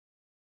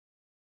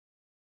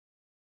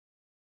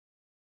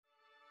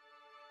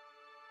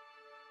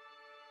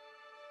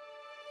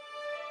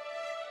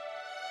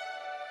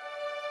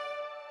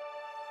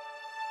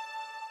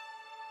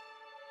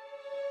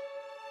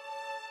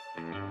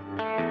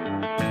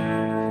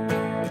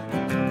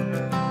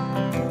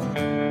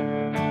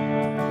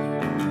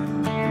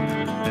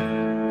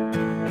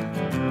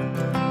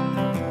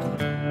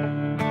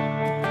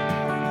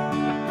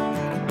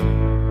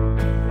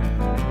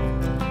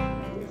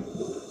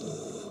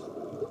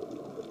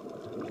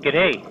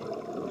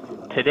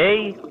G'day.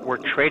 Today we're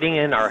trading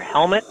in our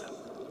helmet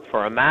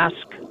for a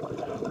mask,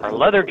 our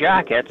leather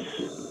jackets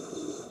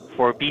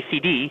for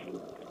BCD,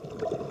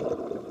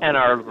 and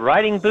our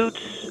riding boots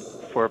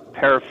for a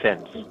pair of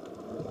fins.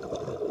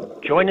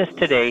 Join us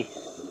today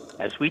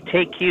as we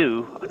take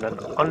you on an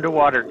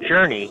underwater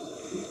journey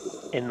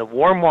in the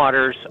warm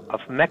waters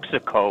of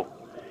Mexico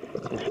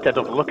instead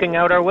of looking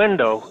out our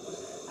window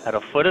at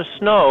a foot of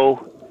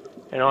snow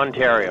in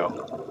Ontario.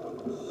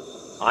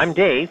 I'm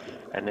Dave,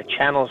 and the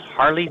channel's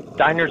Harley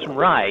Diners and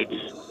Rides.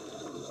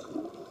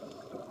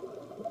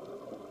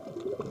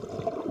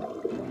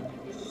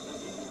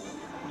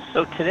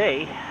 So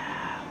today,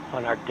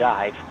 on our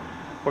dive,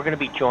 we're going to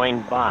be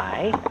joined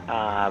by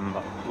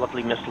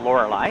lovely Miss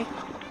Lorelei,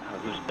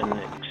 who's been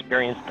an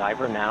experienced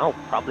diver now,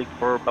 probably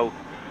for about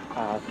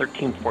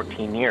 13,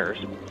 14 years,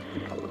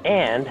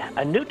 and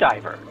a new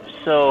diver.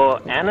 So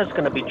Anna's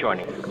going to be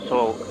joining.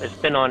 So it's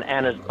been on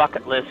Anna's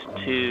bucket list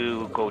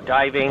to go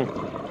diving,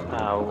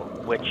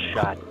 which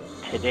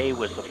today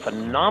was a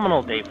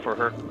phenomenal day for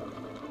her.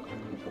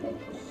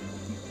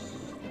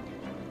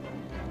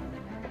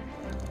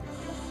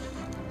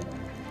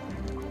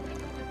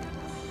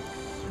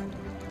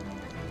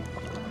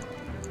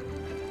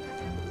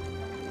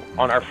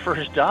 On our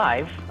first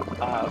dive,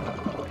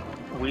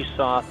 we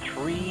saw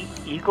 3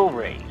 eagle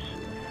rays,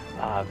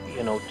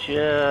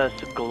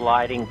 just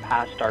gliding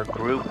past our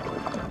group,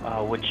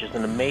 which is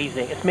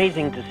it's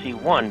amazing to see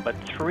one, but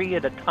 3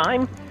 at a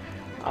time,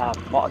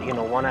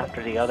 one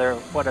after the other.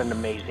 What an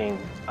amazing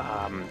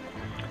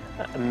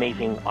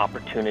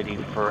opportunity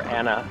for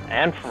Anna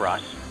and for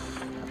us,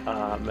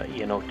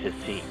 to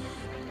see.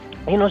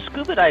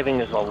 Scuba diving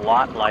is a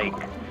lot like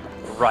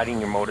riding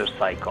your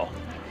motorcycle.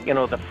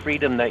 The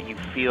freedom that you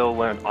feel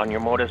when on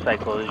your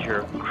motorcycle as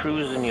you're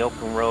cruising the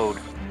open road,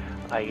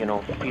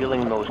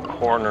 feeling those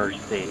corners,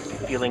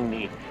 feeling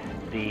the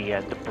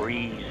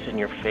breeze in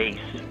your face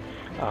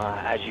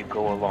as you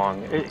go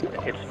along.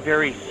 It's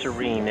very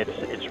serene.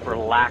 It's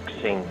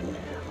relaxing,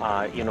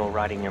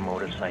 riding your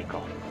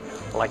motorcycle.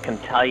 Well, I can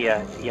tell you,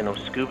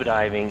 scuba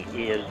diving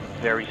is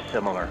very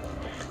similar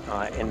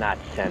in that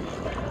sense.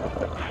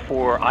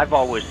 I've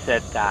always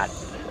said that,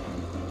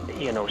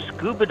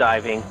 scuba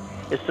diving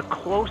is the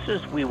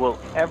closest we will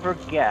ever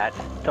get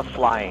to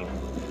flying.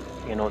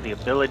 The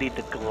ability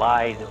to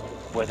glide,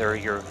 whether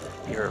you're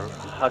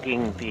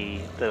hugging the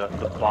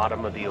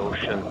bottom of the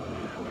ocean,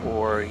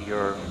 or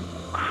you're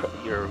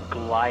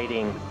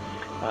gliding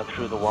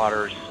through the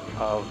waters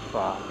of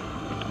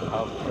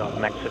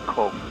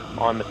Mexico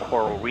on the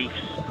coral reefs,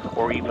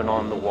 or even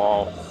on the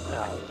wall.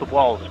 The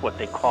wall is what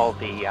they call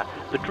the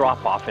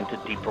drop off into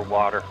deeper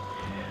water.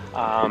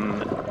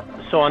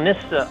 So on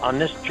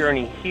this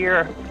journey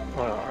here,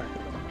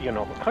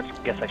 I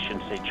guess I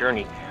shouldn't say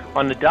journey.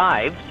 On the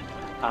dives,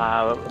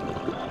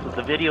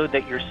 the video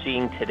that you're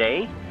seeing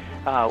today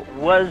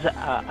was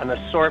an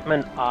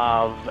assortment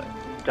of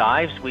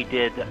dives. We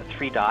did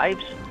 3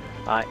 dives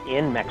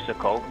in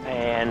Mexico,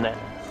 and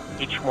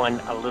each one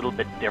a little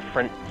bit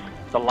different.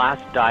 The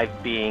last dive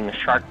being a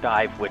shark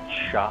dive, which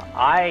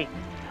I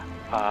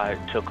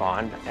took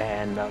on,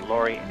 and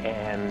Lori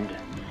and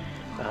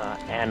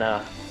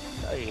Anna,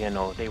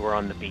 they were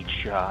on the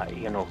beach,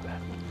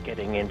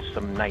 getting in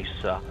some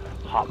nice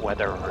hot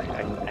weather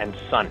and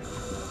sun.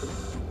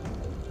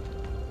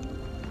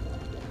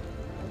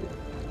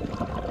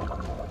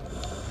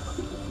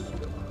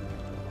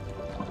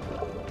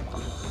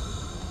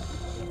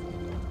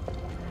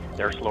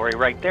 There's Lori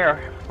right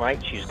there,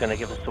 right? She's going to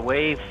give us a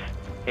wave.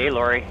 Hey,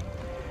 Lori.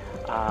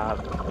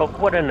 But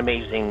what an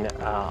amazing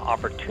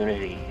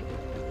opportunity.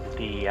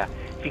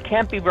 If you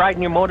can't be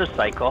riding your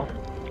motorcycle,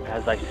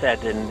 as I said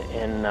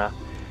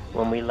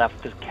when we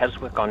left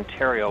Keswick,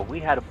 Ontario, we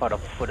had about a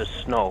foot of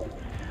snow.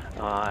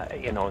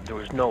 There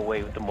was no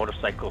way the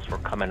motorcycles were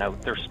coming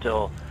out. They're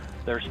still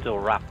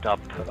wrapped up,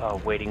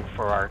 waiting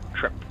for our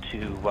trip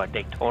to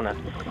Daytona,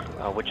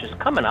 which is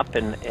coming up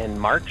in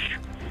March.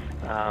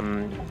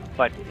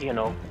 But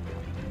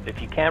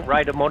if you can't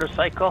ride a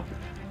motorcycle,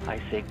 I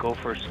say go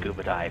for a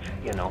scuba dive.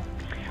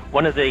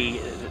 One of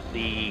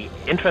the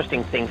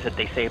interesting things that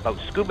they say about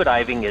scuba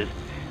diving is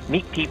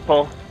meet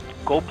people,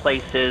 go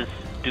places,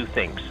 do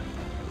things.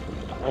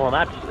 Well,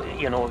 that's,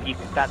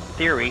 that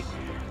theory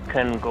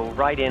can go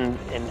right in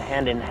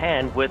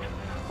hand with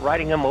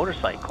riding a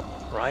motorcycle,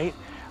 right?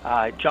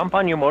 Jump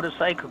on your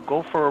motorcycle,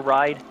 go for a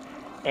ride,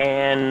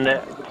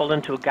 and pull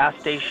into a gas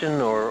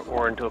station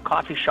or into a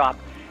coffee shop.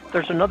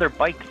 There's another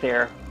bike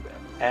there,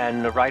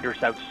 and the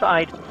rider's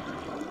outside.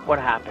 What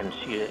happens?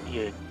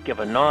 You give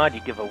a nod, you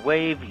give a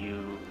wave,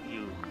 you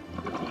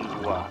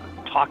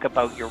talk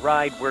about your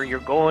ride, where you're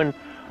going,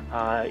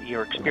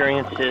 your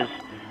experiences,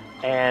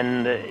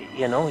 and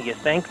you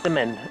thank them,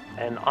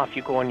 and off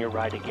you go on your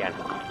ride again.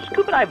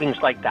 Scuba diving's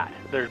like that.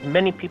 There's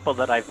many people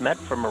that I've met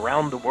from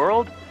around the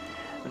world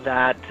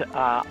that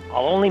I'll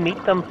only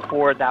meet them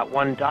for that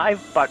one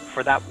dive, but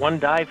for that one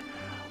dive,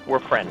 we're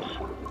friends,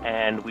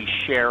 and we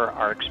share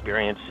our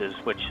experiences,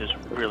 which is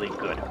really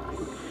good.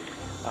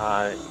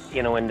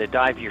 In the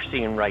dive you're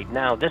seeing right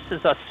now, this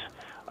is us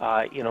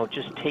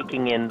just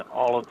taking in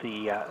all of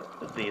the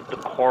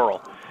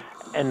coral.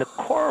 And the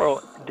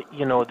coral,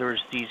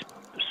 there's these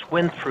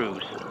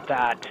swim-throughs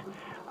that,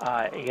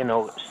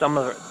 some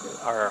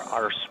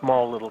are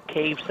small little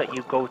caves that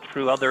you go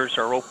through. Others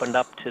are opened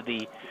up to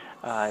the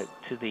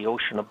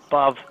ocean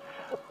above.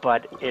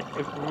 But it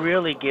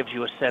really gives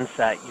you a sense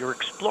that you're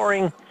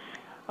exploring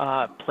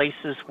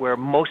places where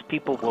most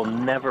people will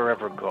never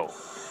ever go.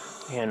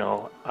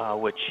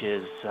 Which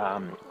is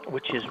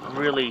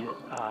really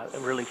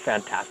really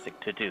fantastic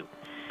to do.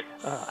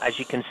 As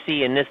you can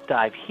see in this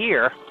dive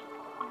here,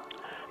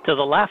 to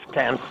the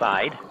left-hand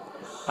side,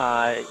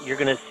 you're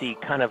going to see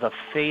kind of a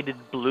faded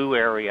blue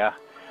area,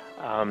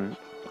 and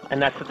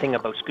that's the thing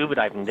about scuba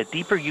diving. The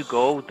deeper you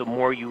go, the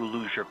more you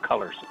lose your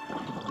colors.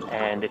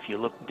 And if you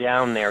look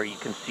down there, you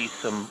can see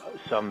some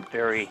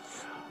very,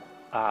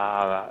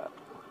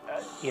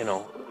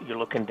 you're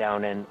looking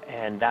down,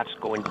 and that's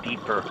going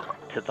deeper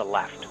to the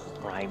left,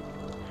 right?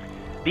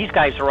 These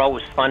guys are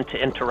always fun to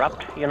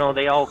interrupt.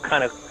 They all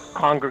kind of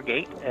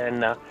congregate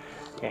and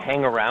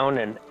hang around,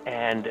 and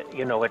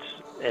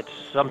it's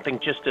something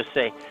just to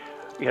say,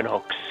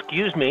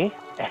 excuse me,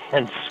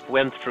 and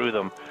swim through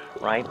them,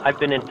 right? I've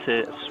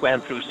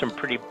swam through some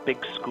pretty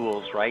big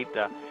schools, right?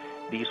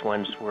 These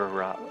ones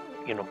were,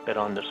 bit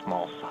on the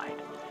small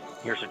side.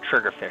 Here's a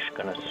triggerfish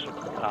going to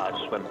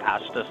swim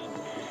past us,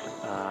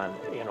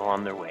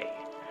 on their way,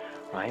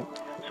 right?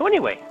 So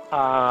anyway,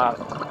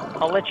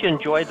 I'll let you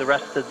enjoy the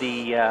rest of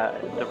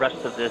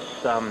this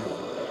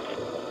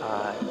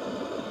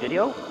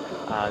video.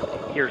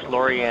 Here's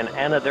Lori and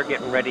Anna. They're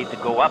getting ready to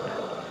go up,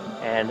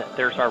 and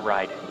there's our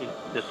ride.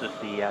 This is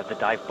the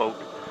dive boat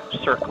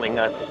circling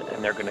us,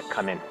 and they're going to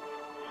come in.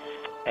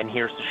 And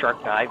here's the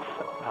shark dive,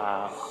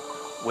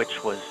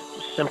 which was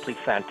simply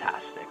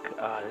fantastic.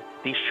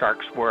 These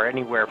sharks were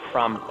anywhere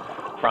from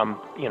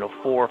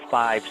 4,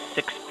 5,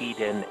 6 feet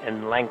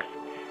in length,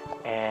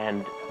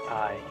 and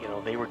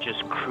they were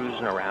just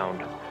cruising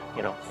around.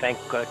 Thank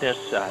goodness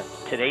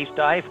today's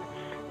dive,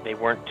 they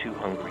weren't too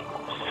hungry.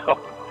 So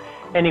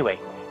anyway,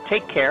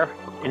 take care,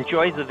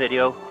 enjoy the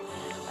video.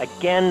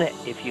 Again,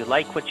 if you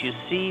like what you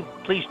see,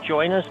 please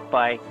join us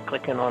by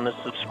clicking on the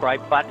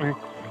subscribe button.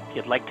 If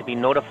you'd like to be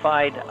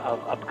notified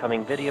of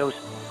upcoming videos,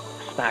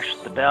 smash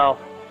the bell.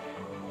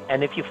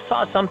 And if you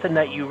saw something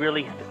that you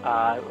really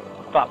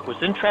thought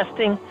was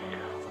interesting,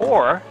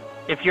 or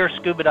if you're a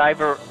scuba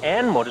diver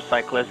and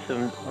motorcyclist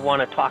and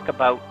want to talk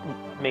about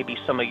maybe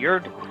some of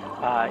your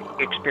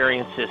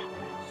experiences,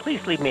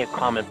 please leave me a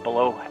comment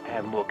below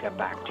and we'll get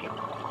back to you.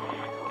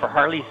 For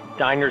Harleys,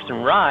 Diners,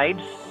 and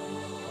Rides,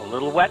 a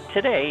little wet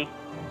today,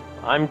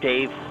 I'm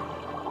Dave.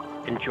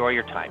 Enjoy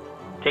your time.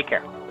 Take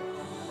care.